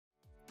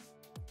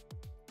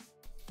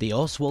The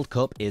OS World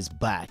Cup is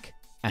back,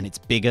 and it's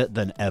bigger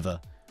than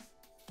ever.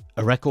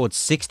 A record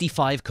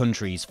 65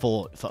 countries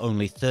fought for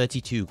only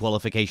 32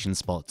 qualification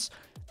spots,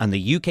 and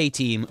the UK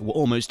team were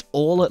almost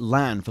all at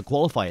LAN for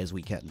qualifiers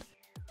weekend.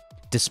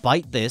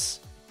 Despite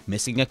this,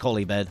 missing a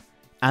collie bed,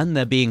 and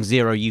there being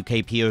 0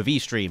 UK POV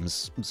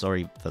streams,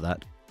 sorry for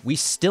that, we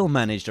still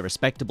managed a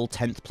respectable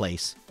 10th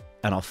place,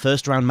 and our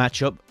first round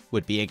matchup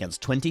would be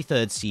against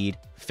 23rd seed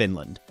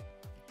Finland.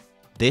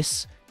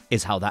 This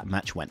is how that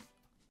match went.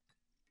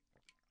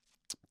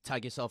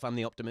 Tag yourself, I'm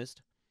the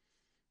optimist.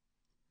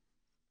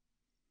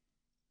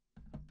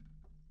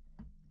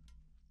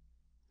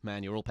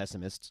 Man, you're all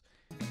pessimists.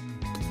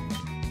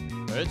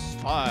 It's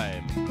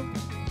time.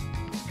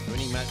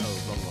 Winning match.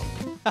 Oh, wrong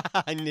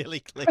one. I nearly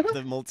clicked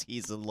the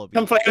Malteser lobby.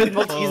 Come play with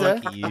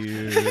Malteser. Fuck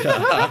you.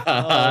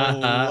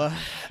 Oh.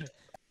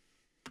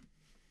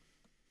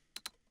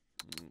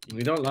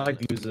 We don't like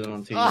losers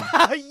on team.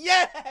 Ah,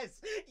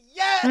 yes!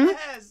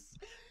 Yes!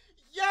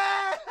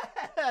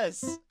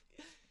 Yes!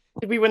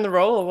 Did we win the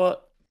roll or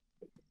what?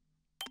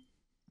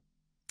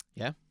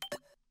 Yeah.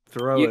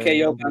 Throw UK,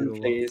 your band,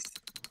 please.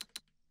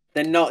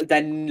 They're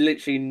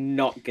literally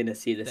not gonna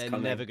see this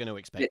coming. They're never gonna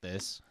expect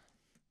this.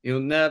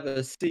 You'll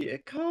never see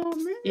it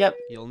coming. Yep.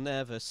 You'll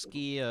never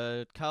ski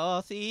a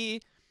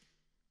Carthy.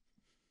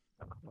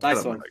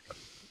 Nice one.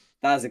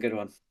 That was a good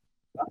one.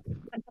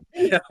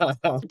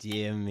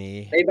 Dear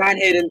me. They ban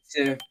Hidden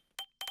too.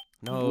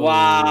 No.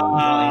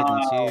 Wow.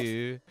 Not Hidden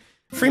too.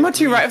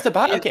 3-2 right off the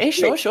bat. Okay,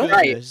 sure.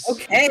 Right.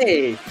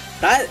 Okay.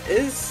 That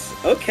is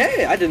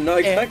okay. I did not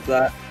expect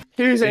that.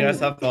 Who's in? Yes,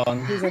 have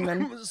fun. Who's in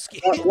then?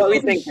 What are we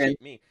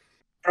thinking?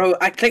 Bro,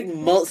 I clicked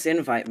Malt's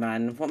invite,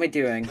 man. What am I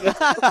doing?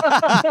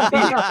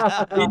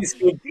 He's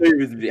still blue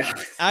with me.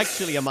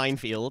 Actually, a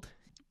minefield.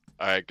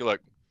 Alright, good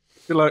luck.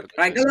 Good luck.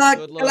 Right, good luck.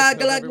 Good Good luck.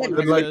 Good luck. everyone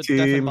Good luck, has a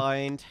deaf team. in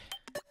mind.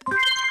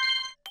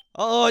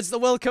 Oh, it's the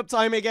World Cup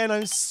time again.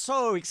 I'm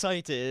so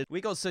excited.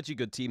 We got such a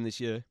good team this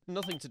year.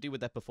 Nothing to do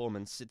with their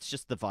performance. It's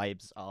just the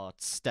vibes are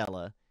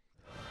stellar.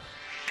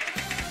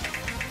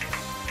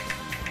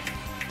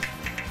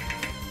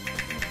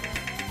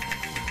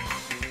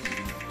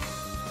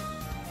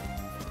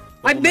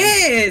 I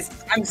missed!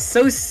 I'm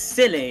so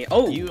silly.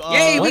 Oh, You are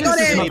yay, we got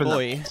a it! silly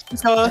boy.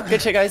 So, good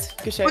shit, guys.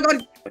 Good Oh shit. my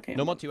god. Okay.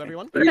 No mod to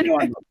everyone.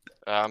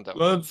 I'm done.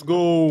 Let's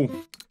go.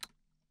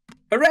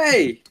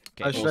 Hooray!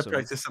 I Okay, should awesome.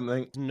 practice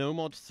something. No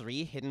mod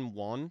 3, hidden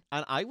 1,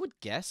 and I would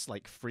guess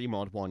like free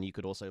mod 1 you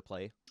could also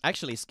play.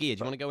 Actually, Skier, do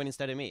you want to go in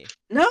instead of me?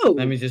 No!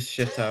 Let me just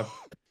shit out.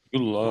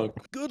 Good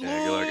luck. Good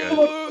Yeah, good luck,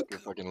 guys. Good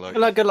fucking luck. Good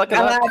luck. Good luck. Good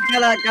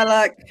luck. Good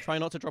luck. Try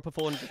not to drop a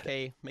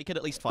 400k. Make it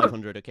at least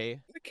 500, okay?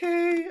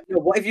 Okay. No,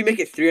 what if you make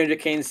it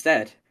 300k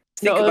instead?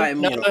 Think about it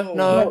more.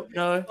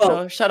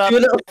 No. Shut up. Do a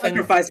little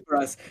sacrifice for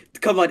us.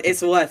 Come on,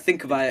 it's worth.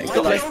 Think about it.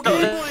 Good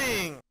luck.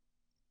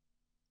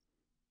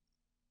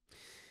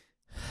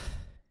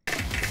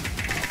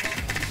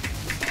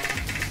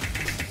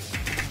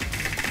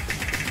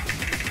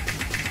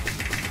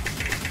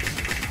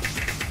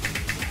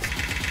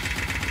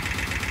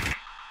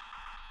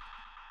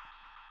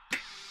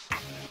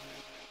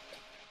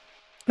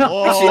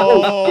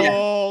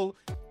 Oh!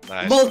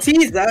 Nice.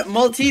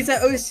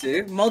 Malteser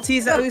Osu.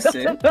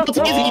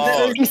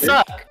 You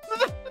suck.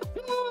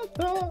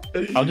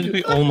 How did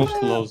we almost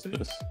close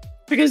this?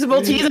 Because the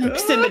Maltese are in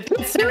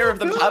the center of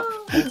the map.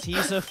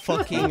 Malteser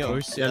fucking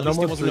Osu. Yeah, At no least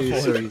it mod wasn't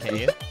a 3,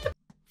 400k.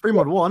 Free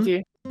mod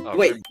 1. Oh,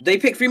 Wait, they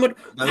picked free mod.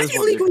 That is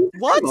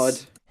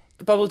What?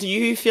 Bubble, do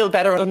you feel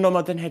better on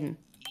Nomad than Hidden?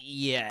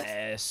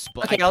 Yes,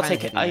 but Okay, I I'll can take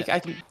it. hidden I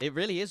can. It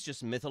really is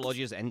just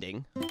Mythologia's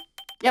ending.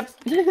 Yep.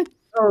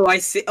 Oh, I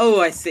see.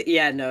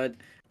 Yeah, no.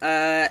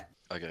 Okay,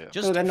 yeah.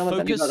 Just Oh, then no one-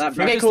 focus, then- focus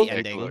Okay, cool. the Okay,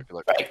 ending. good luck, good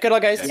luck. Right, good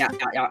luck, guys.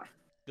 Yeah.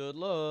 Good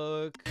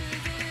luck.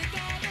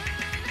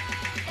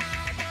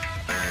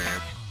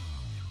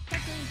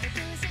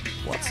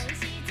 What?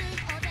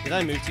 Did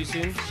I move too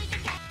soon?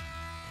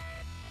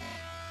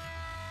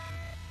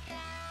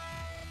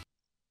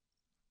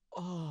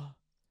 Oh.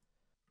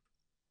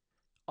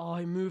 Oh,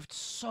 I moved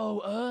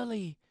so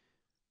early.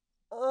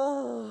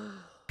 Oh.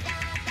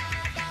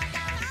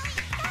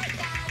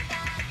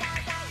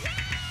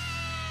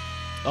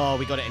 Oh,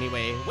 we got it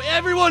anyway. Wait,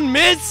 everyone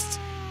missed!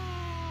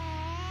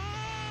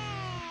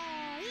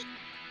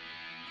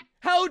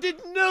 How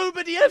did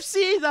nobody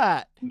FC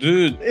that?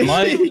 Dude,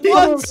 my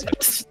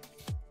What?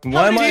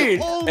 why am I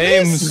you all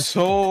aim miss?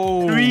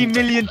 so 3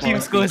 million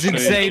team scores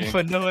insane frustrating.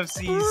 for no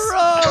FCs.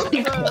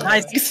 Bro!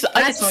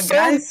 Nice one,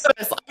 guys.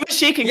 I was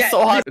shaking Yeah.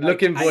 so hard.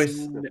 Looking voice.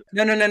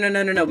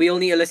 No. We all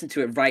need to listen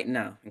to it right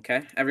now.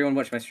 Okay, everyone,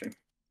 watch my stream.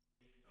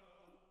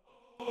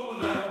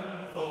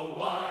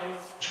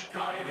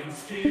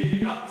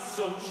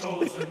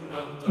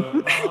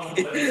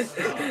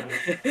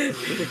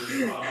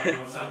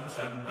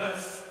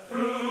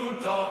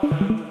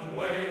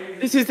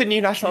 This is the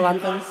new national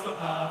anthem.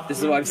 This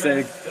is what I'm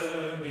saying.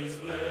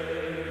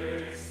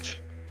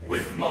 We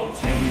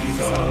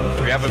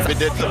haven't been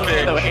there to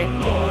By the way,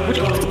 we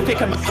have to pick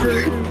him.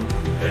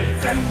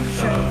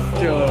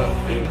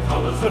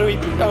 What do we?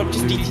 Oh,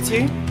 just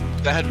DT2.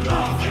 Bad.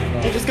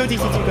 Hey, just go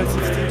DT2, go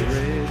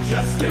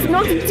DT2.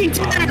 No,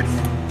 DT2!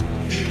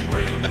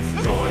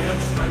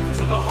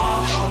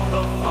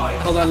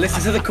 Hold on,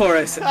 listen to the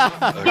chorus.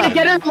 Yeah,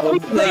 get him! Let me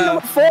play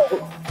number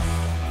 4!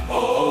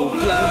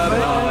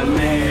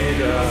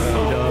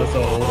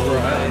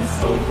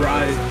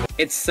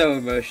 It's so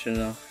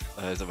emotional.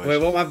 Wait,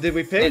 what map did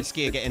we pick?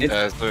 Skier getting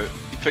So you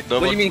picked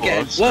number What do you mean 4.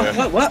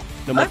 get? What?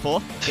 number 4.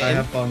 Alright,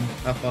 have fun.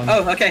 Have fun.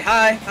 Oh, okay.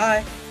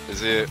 Hi.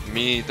 Is it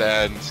me,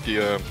 Dan,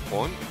 Skier,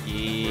 one?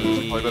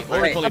 Or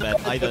Wait.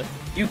 Polybet, either.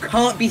 You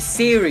can't be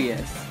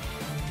serious.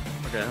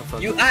 Okay, have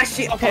fun. You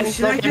actually. Okay, Oh,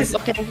 should I just?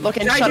 look in, Should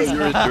I shut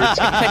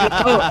just-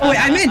 up. Oh, wait,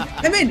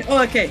 I'm in.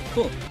 Oh, okay,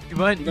 cool. You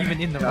weren't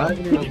even in the I room.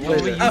 haven't even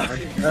played it. Oh. I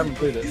haven't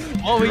played it.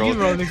 What were you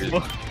rolling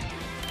for?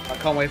 I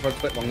can't wait for a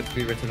clip longer to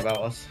be written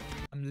about us.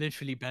 I'm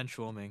literally bench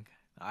warming.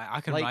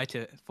 I can Like- write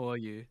it for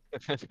you.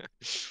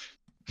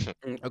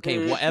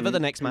 Okay, whatever the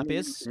next map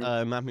is,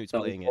 Mahmoud's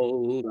playing it.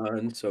 Hold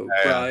on, so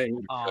Yeah. bright.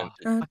 Oh,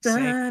 fuck's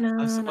sake. I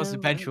was supposed to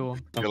bench warm.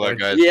 Good luck,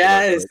 guys.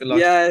 Yes, Good luck.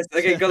 yes.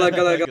 Okay, good luck.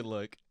 Good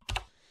luck.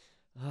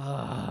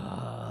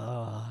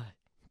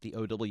 The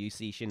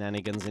OWC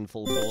shenanigans in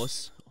full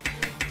force.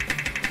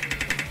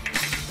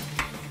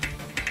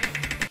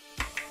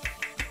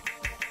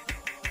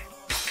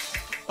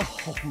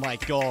 Oh my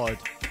god.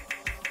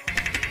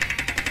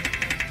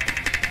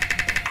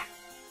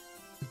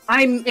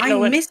 I know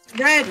what?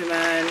 misread,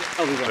 man.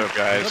 Oh, we Good won. luck,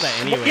 guys. Look at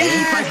that anyway.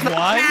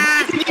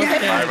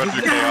 Why would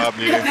you grab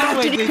me? No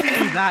way they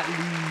threw that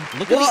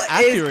Look at What the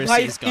is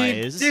my accuracies,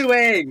 team guys.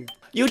 doing?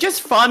 You're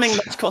just farming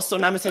much cost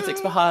on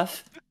Anesthetic's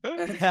behalf.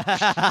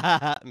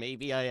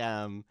 Maybe I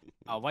am. lead.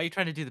 Oh, why are you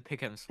trying to do the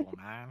pick'ems for,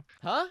 man?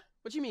 Huh?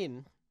 What do you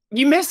mean?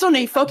 You missed on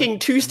a fucking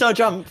 2-star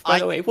jump, by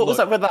the way. What was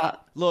look. up with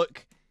that?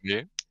 Look.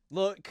 Yeah.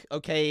 Look.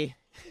 Okay.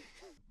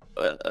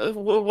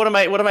 What am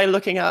I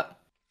looking at?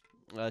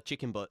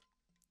 Chicken butt.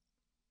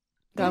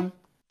 Damn.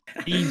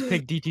 He's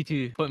picked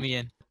DT2. Put me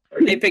in.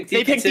 They picked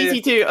They picked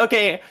DT2. DT2.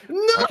 Okay.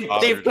 No!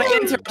 They've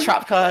played into a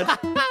trap card.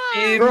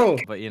 Bro,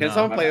 But you can know,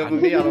 someone play over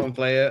me? I don't want to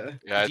play it.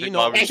 Yeah, I Do you think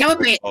not- Bobby's Hey, come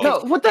on, oh, no,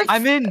 what the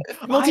I'm in.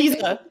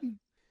 Malteser?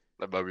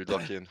 Let Bobby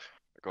lock in.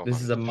 Go on, This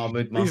man. is a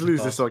Mahmoud Please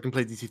lose this masterclass. so I can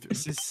play DT3.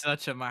 This is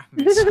such a map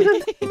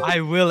mistake.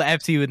 I will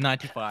FT with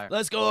 95.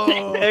 Let's go.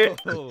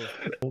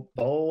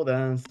 Bold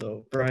and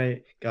so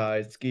bright,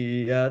 guys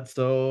ski at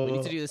so. We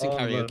need to do this in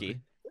karaoke.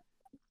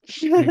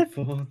 Wait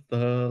for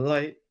the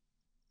light.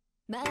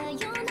 真夜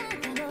中の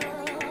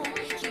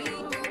一つに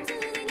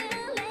な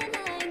れな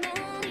いな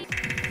り隠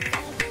し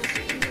事し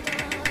ない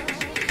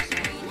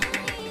で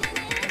ね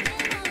で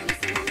も見つ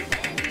めて休ん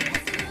でい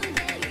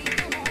た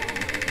ね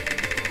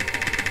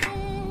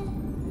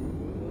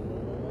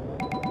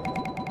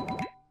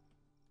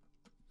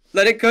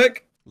Let it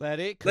cook. Let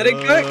it cook. Let it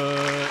cook.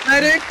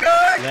 Let it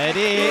cook. Let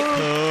it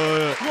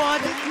cook.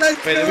 What?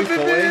 Let's Wait, let me go,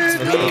 forward.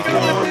 baby. Let it go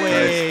Nice,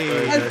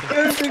 away.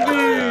 Let's go,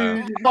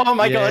 baby. Oh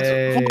my god.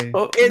 Yay.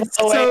 Oh, It's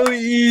wait, so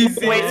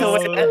easy. wait.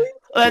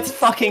 Let's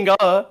fucking go.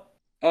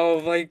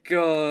 Oh my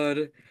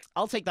god.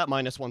 I'll take that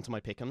 -1 to my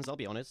pick'ems, I'll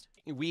be honest.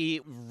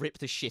 We rip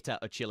the shit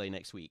out of Chile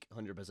next week,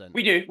 100%.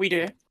 We do.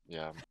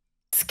 Yeah.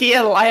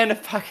 Skier Lion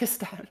of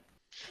Pakistan.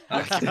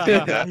 It's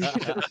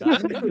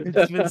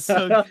been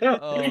so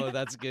Oh,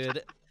 that's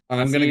good.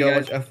 I'm See gonna you go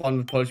guys. watch F1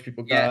 with Polish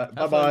people. Yeah,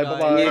 Bye have bye. fun, Bye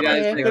guys. You bye.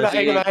 guys, Goodbye,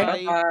 goodbye, goodbye.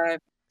 goodbye.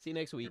 See you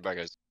next week. Goodbye,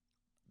 guys.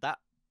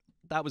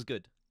 That was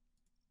good.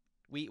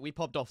 We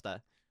popped off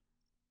there.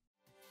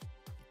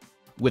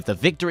 With the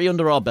victory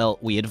under our belt,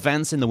 we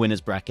advance in the winners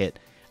bracket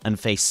and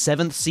face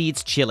 7th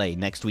seeds Chile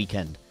next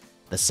weekend,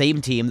 the same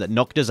team that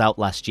knocked us out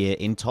last year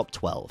in top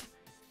 12.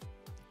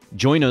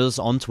 Join us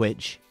on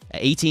Twitch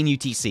at 18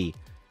 UTC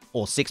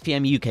or 6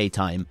 PM UK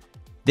time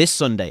this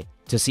Sunday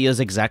to see us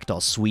exact our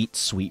sweet,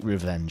 sweet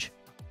revenge.